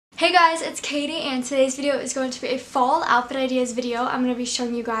Hey guys, it's Katie and today's video is going to be a fall outfit ideas video. I'm going to be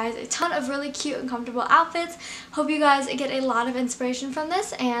showing you guys a ton of really cute and comfortable outfits. Hope you guys get a lot of inspiration from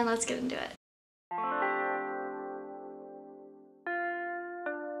this and let's get into it.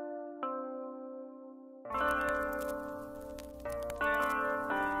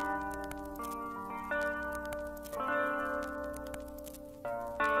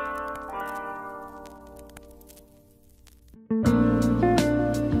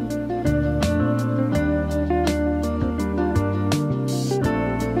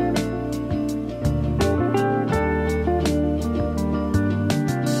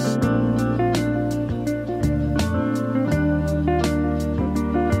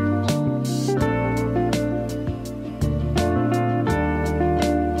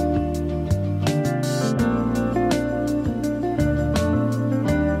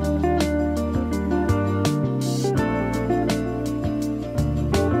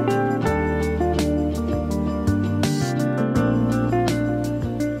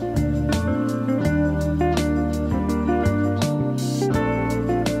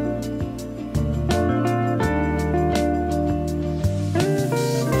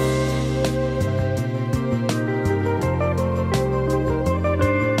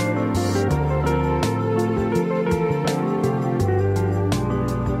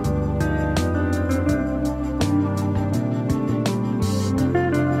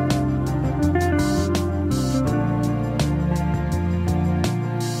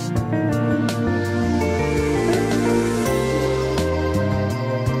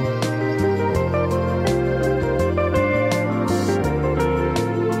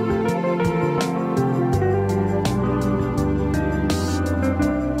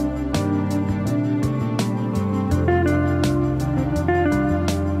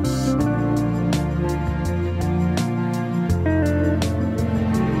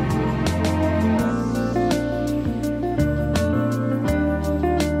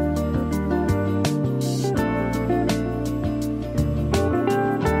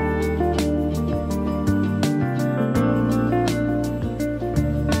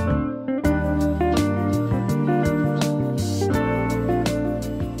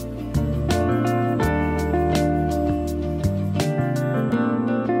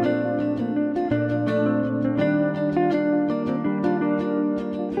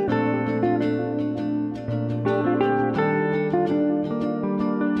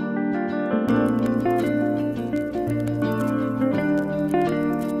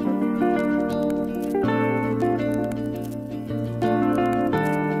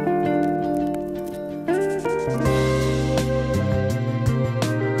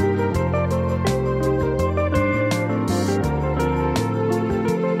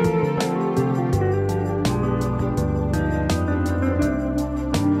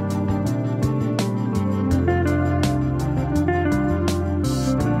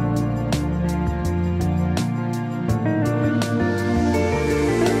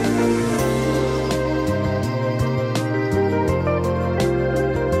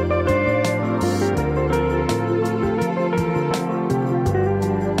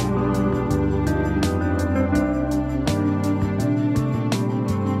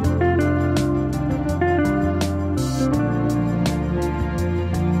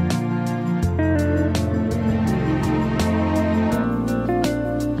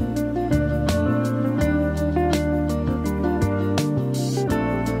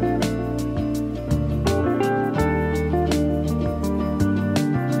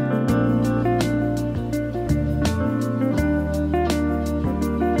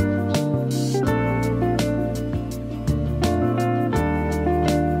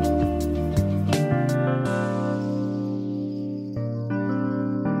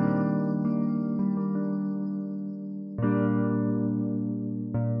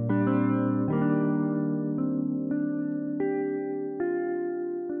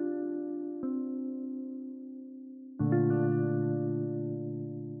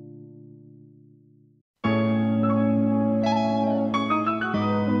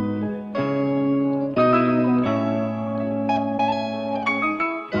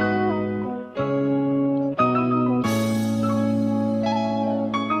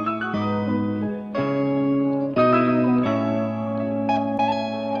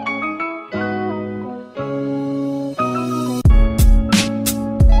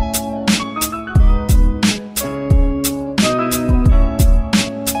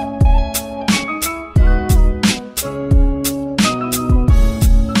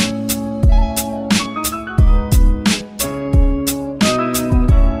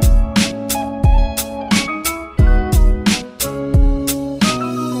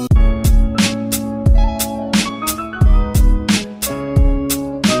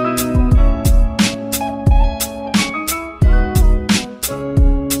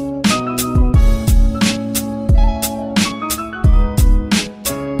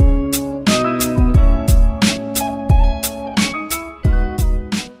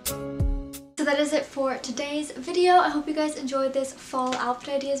 is it for today's video. I hope you guys enjoyed this fall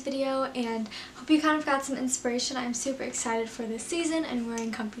outfit ideas video and hope you kind of got some inspiration. I'm super excited for this season and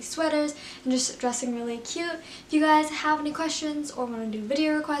wearing comfy sweaters and just dressing really cute. If you guys have any questions or want to do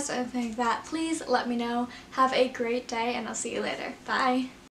video requests or anything like that, please let me know. Have a great day and I'll see you later. Bye!